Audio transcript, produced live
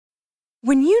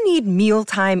When you need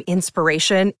mealtime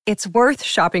inspiration, it's worth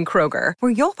shopping Kroger,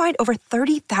 where you'll find over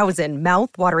 30,000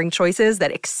 mouth-watering choices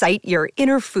that excite your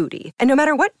inner foodie. And no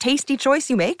matter what tasty choice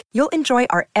you make, you'll enjoy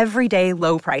our everyday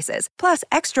low prices, plus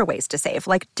extra ways to save,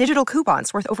 like digital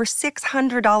coupons worth over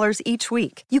 $600 each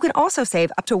week. You can also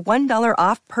save up to $1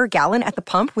 off per gallon at the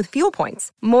pump with fuel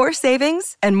points. More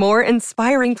savings and more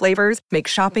inspiring flavors make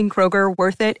shopping Kroger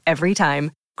worth it every time.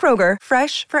 Kroger,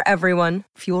 fresh for everyone.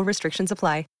 Fuel restrictions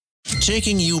apply.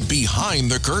 Taking you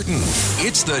behind the curtain.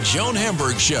 It's the Joan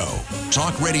Hamburg Show.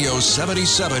 Talk Radio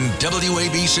 77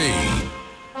 WABC.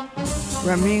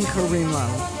 Ramin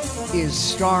Karimloo is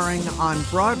starring on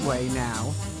Broadway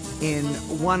now in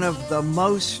one of the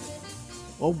most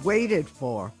awaited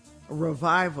for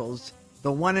revivals,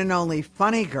 the one and only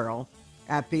Funny Girl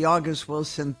at the August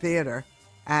Wilson Theater.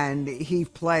 And he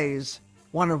plays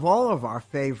one of all of our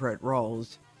favorite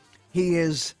roles. He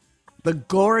is the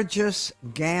gorgeous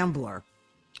gambler,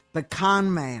 the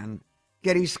con man,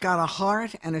 yet he's got a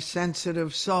heart and a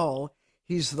sensitive soul.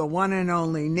 He's the one and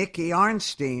only Nicky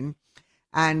Arnstein,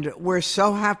 and we're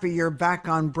so happy you're back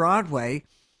on Broadway,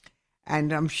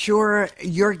 and I'm sure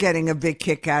you're getting a big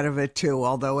kick out of it too,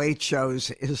 although 8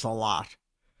 shows is a lot.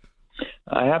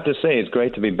 I have to say it's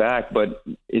great to be back, but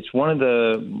it's one of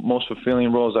the most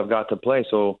fulfilling roles I've got to play,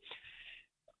 so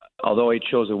although 8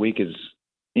 shows a week is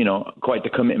quite the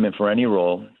commitment for any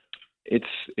role. It's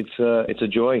a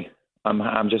joy.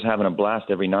 I'm just having a blast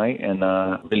every night, and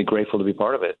really grateful to be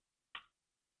part of it.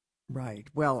 Right.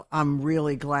 Well, I'm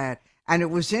really glad. And it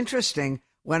was interesting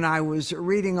when I was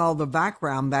reading all the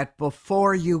background that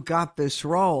before you got this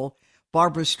role,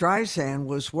 Barbra Streisand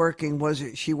was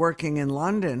working in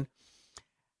London,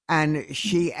 and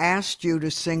she asked you to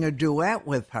sing a duet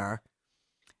with her,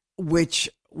 which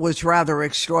was rather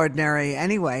extraordinary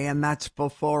anyway, and that's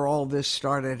before all this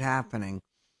started happening.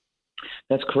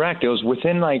 That's correct. It was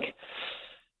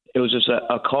just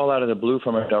a call out of the blue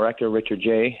from our director, Richard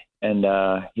J., and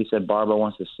he said, Barbara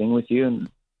wants to sing with you, and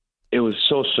it was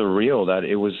so surreal that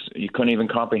you couldn't even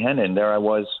comprehend it. And there I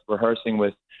was rehearsing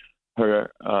with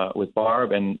her, with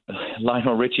Barb, and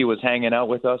Lionel Richie was hanging out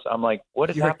with us. I'm like, what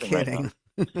is You're happening kidding.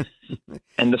 right now?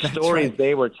 And the stories right.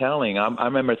 they were telling, I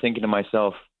remember thinking to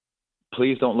myself,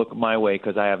 please don't look my way,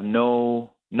 because I have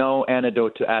no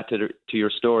anecdote to add to your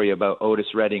story about Otis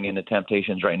Redding and the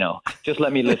Temptations right now. Just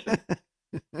let me listen.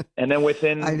 And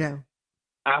then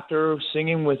after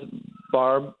singing with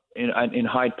Barb in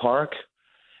Hyde Park,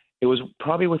 it was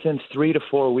probably within 3 to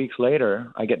 4 weeks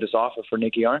later, I get this offer for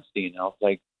Nicky Arnstein. I was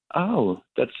like, oh,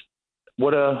 that's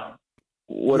what a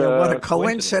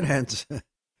coincidence.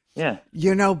 Yeah.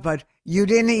 But you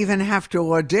didn't even have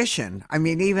to audition. I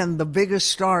mean, even the biggest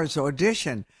stars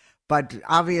audition, but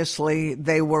obviously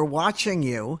they were watching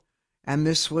you, and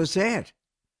this was it.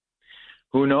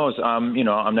 Who knows? I'm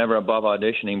never above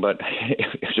auditioning, but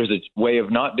if there's a way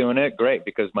of not doing it, great,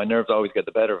 because my nerves always get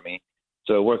the better of me.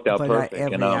 So it worked out perfect.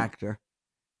 Every actor.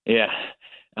 Yeah.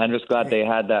 I'm just glad they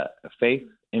had that faith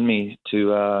in me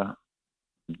to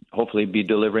hopefully be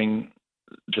delivering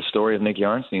the story of Nicky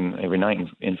Arnstein every night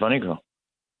in Funny Girl.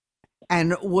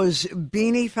 And was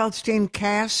Beanie Feldstein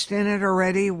cast in it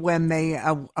already when they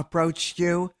approached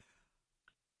you?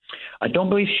 I don't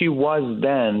believe she was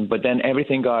then, but then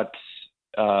everything got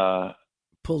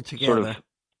pulled together, sort of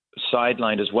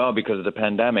sidelined as well because of the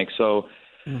pandemic. So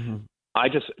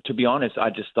to be honest, I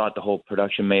just thought the whole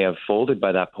production may have folded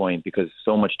by that point because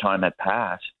so much time had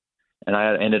passed, and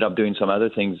I ended up doing some other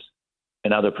things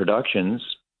in other productions.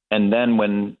 And then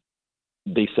when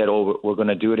they said, oh, we're going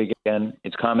to do it again,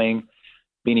 it's coming,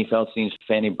 Beanie Feldstein's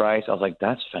Fanny Bryce, I was like,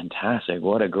 that's fantastic.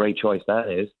 What a great choice that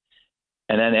is.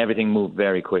 And then everything moved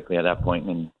very quickly at that point,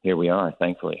 and here we are,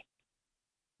 thankfully.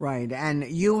 Right, and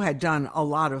you had done a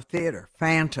lot of theater.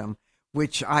 Phantom,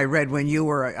 which I read when you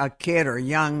were a kid or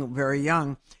young, very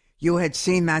young, you had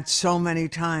seen that so many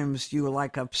times, you were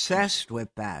like obsessed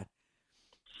with that.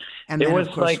 And then,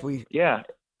 of course,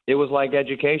 it was like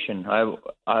education.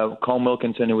 Colm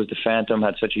Wilkinson, who was the Phantom,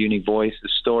 had such a unique voice. The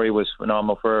story was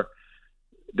phenomenal.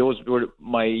 Those were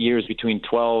my years between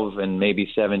 12 and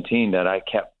maybe 17 that I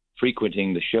kept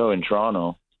frequenting the show in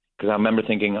Toronto because I remember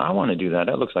thinking, I want to do that.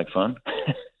 That looks like fun.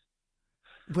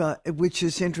 Well, which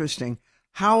is interesting.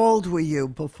 How old were you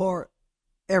before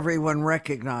everyone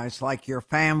recognized, like your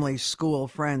family, school,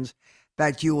 friends,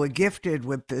 that you were gifted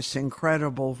with this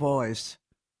incredible voice?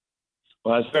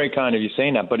 Well, it's very kind of you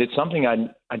saying that, but it's something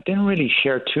I didn't really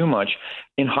share too much.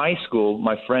 In high school,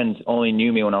 my friends only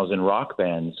knew me when I was in rock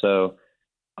bands, so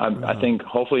I think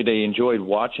hopefully they enjoyed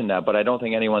watching that, but I don't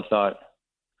think anyone thought,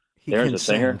 there's a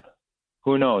singer. Sing.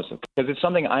 Who knows? Because it's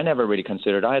something I never really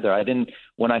considered either.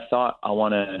 When I thought I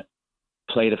want to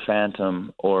play the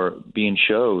Phantom or be in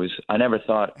shows. I never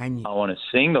thought I want to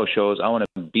sing those shows. I want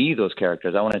to be those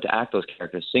characters. I wanted to act those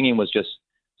characters. Singing was just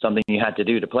something you had to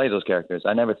do to play those characters.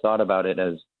 I never thought about it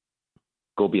as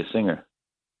go be a singer.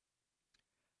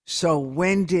 So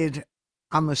when did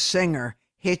I'm a singer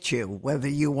hit you, whether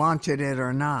you wanted it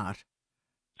or not?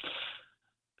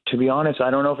 To be honest, I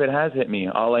don't know if it has hit me.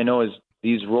 All I know is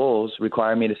these roles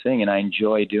require me to sing, and I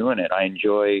enjoy doing it. I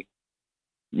enjoy,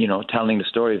 telling the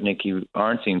story of Nicky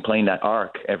Arnstein, playing that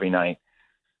arc every night.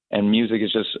 And music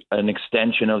is just an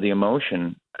extension of the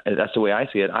emotion. That's the way I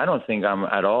see it. I don't think I'm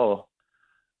at all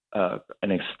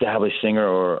an established singer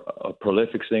or a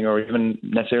prolific singer or even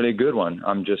necessarily a good one.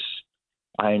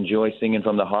 I enjoy singing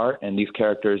from the heart, and these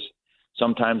characters,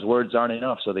 sometimes words aren't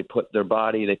enough, so they put their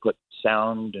body, they put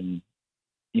sound, and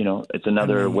it's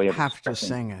another way of have to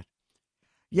sing it.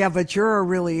 Yeah, but you're a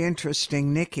really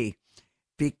interesting Nicky,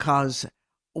 because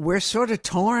we're sort of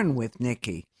torn with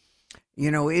Nicky.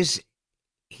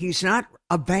 He's not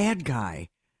a bad guy.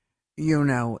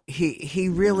 He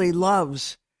really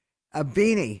loves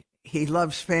Beanie. He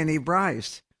loves Fanny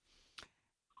Bryce.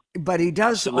 But he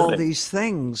does all these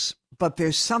things, but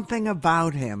there's something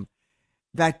about him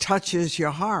that touches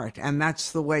your heart, and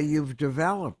that's the way you've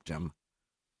developed him.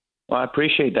 Well, I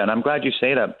appreciate that. I'm glad you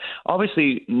say that.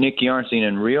 Obviously, Nicky Arnstein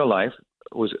in real life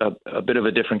was a bit of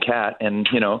a different cat, and,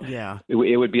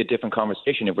 it would be a different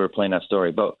conversation if we were playing that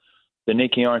story. But the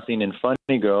Nicky Arnstein in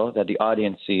Funny Girl that the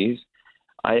audience sees,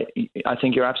 I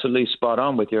think you're absolutely spot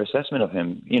on with your assessment of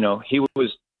him. He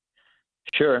was,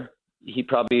 sure, he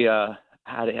probably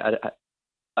had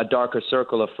a darker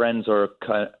circle of friends or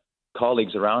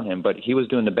colleagues around him, but he was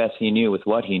doing the best he knew with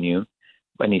what he knew,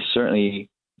 and he certainly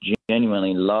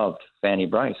genuinely loved Fanny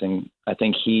Bryce, and I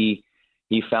think he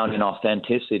found an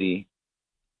authenticity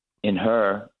in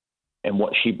her and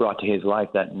what she brought to his life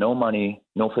that no money,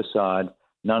 no facade,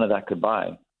 none of that could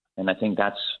buy. And I think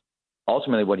that's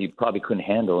ultimately what he probably couldn't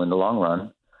handle in the long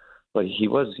run. But he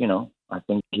was, I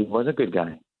think he was a good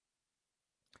guy.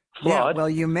 Flawed. Yeah, well,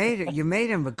 you made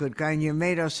him a good guy, and you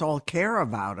made us all care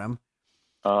about him.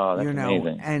 Oh, that's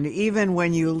amazing. And even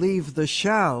when you leave the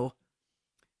show,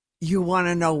 you want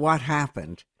to know what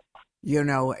happened,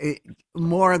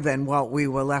 more than what we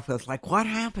were left with. Like, what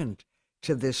happened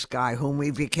to this guy whom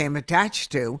we became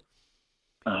attached to,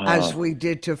 as we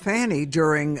did to Fanny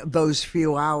during those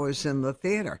few hours in the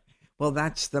theater? Well,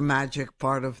 that's the magic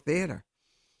part of theater,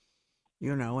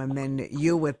 and then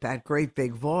you with that great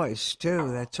big voice,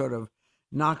 too, that sort of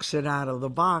knocks it out of the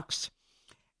box.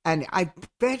 And I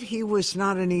bet he was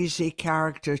not an easy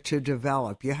character to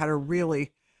develop. You had to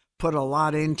really put a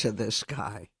lot into this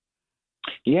guy.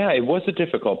 Yeah, it was a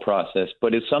difficult process,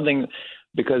 but it's something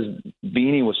because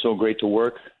Beanie was so great to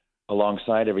work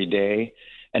alongside every day.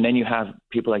 And then you have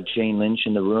people like Jane Lynch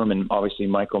in the room and obviously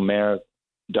Michael Mayer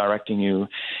directing you.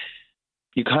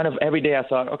 You kind of, every day I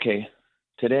thought, okay,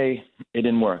 today it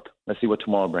didn't work. Let's see what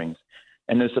tomorrow brings.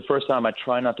 And it's the first time I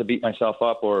try not to beat myself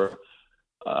up or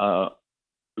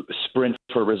sprint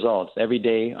for results. Every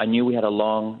day I knew we had a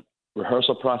long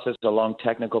rehearsal process, a long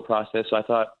technical process. So I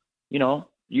thought,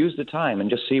 use the time and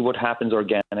just see what happens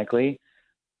organically.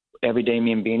 Every day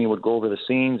me and Beanie would go over the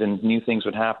scenes and new things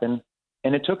would happen.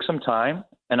 And it took some time,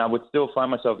 and I would still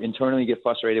find myself internally get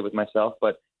frustrated with myself,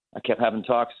 but I kept having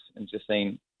talks and just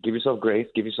saying, give yourself grace,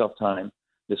 give yourself time.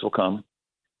 This will come.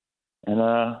 And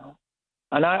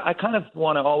I kind of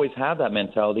want to always have that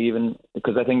mentality, even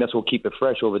because I think that's what will keep it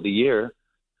fresh over the year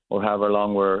or however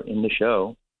long we're in the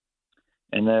show.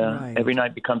 And right. Every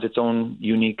night becomes its own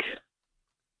unique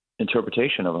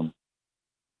interpretation of them.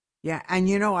 Yeah, and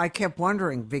I kept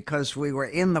wondering, because we were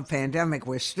in the pandemic,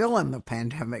 we're still in the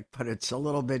pandemic, but it's a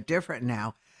little bit different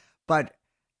now. But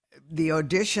the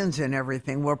auditions and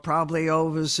everything were probably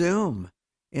over Zoom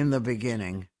in the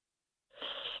beginning.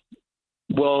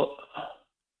 Well,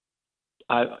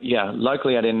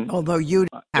 luckily I didn't. Although you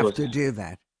didn't have to do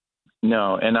that.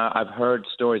 No, and I've heard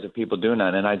stories of people doing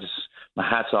that, and my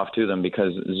hat's off to them,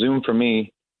 because Zoom for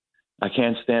me, I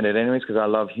can't stand it anyways because I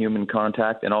love human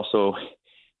contact, and also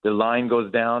the line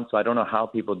goes down, so I don't know how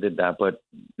people did that, but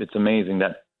it's amazing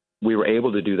that we were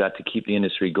able to do that to keep the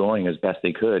industry going as best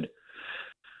they could.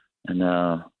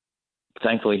 And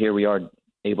thankfully here we are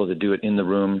able to do it in the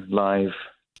room live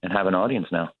and have an audience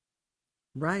now.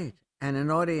 Right, and an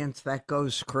audience that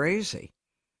goes crazy.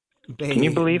 Can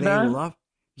you believe that?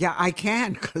 Yeah, I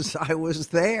can, because I was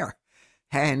there.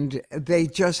 And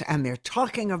they're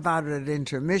talking about it at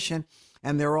intermission,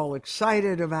 and they're all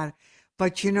excited about it.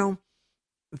 But,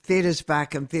 theater's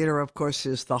back, and theater, of course,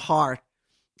 is the heart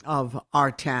of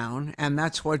our town, and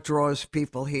that's what draws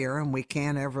people here, and we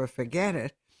can't ever forget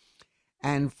it.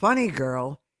 And Funny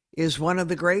Girl is one of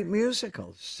the great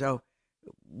musicals. So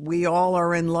we all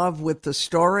are in love with the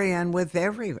story and with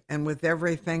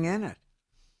everything in it.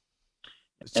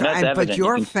 So, And that's evident. But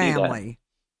your You can see that. family,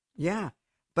 yeah,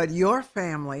 but your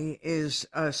family is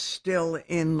still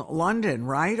in London,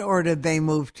 right? Or did they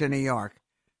move to New York?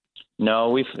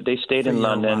 No, they stayed in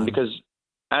London run. because,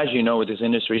 as you know, with this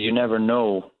industry, you never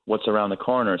know what's around the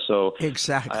corner. So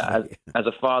Exactly. as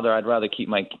a father, I'd rather keep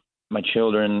my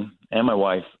children and my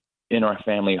wife in our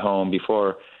family home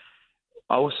before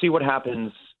I'll see what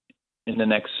happens in the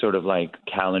next sort of like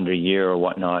calendar year or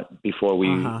whatnot before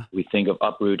we think of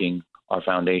uprooting our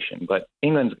foundation. But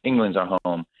England's our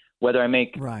home. Whether I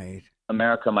make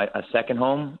America a second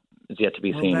home is yet to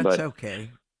be seen. That's but okay.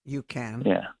 You can.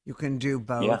 Yeah. You can do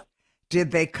both. Yeah.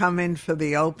 Did they come in for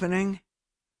the opening?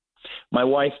 My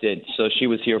wife did. So she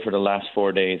was here for the last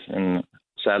 4 days and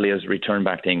sadly has returned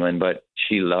back to England, but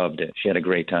she loved it. She had a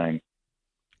great time.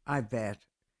 I bet.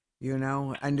 You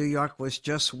know, and New York was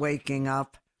just waking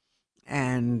up,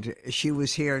 and she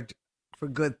was here for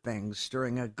good things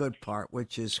during a good part,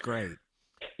 which is great.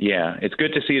 Yeah, it's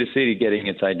good to see the city getting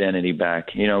its identity back.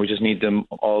 You know, we just need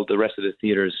all the rest of the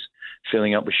theaters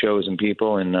filling up with shows and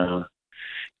people and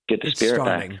get the spirit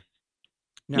back.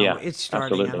 No, yeah, it's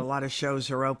starting, absolutely. and a lot of shows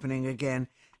are opening again,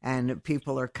 and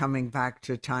people are coming back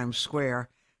to Times Square.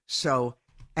 So,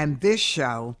 and this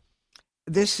show,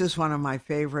 this is one of my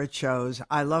favorite shows.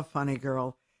 I love Funny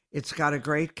Girl. It's got a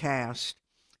great cast,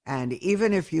 and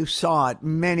even if you saw it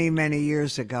many, many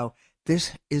years ago,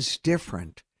 this is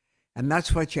different, and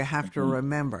that's what you have to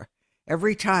remember.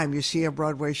 Every time you see a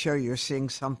Broadway show, you're seeing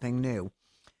something new.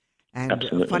 And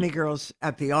Absolutely. Funny Girls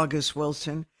at the August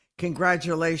Wilson.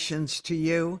 Congratulations to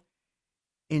you.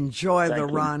 Enjoy the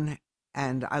run,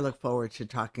 and I look forward to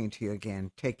talking to you again.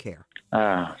 Take care.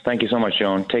 Thank you so much,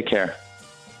 Joan. Take care.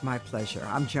 My pleasure.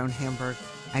 I'm Joan Hamburg,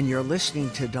 and you're listening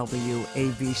to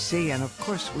WABC, and of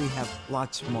course we have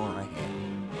lots more ahead.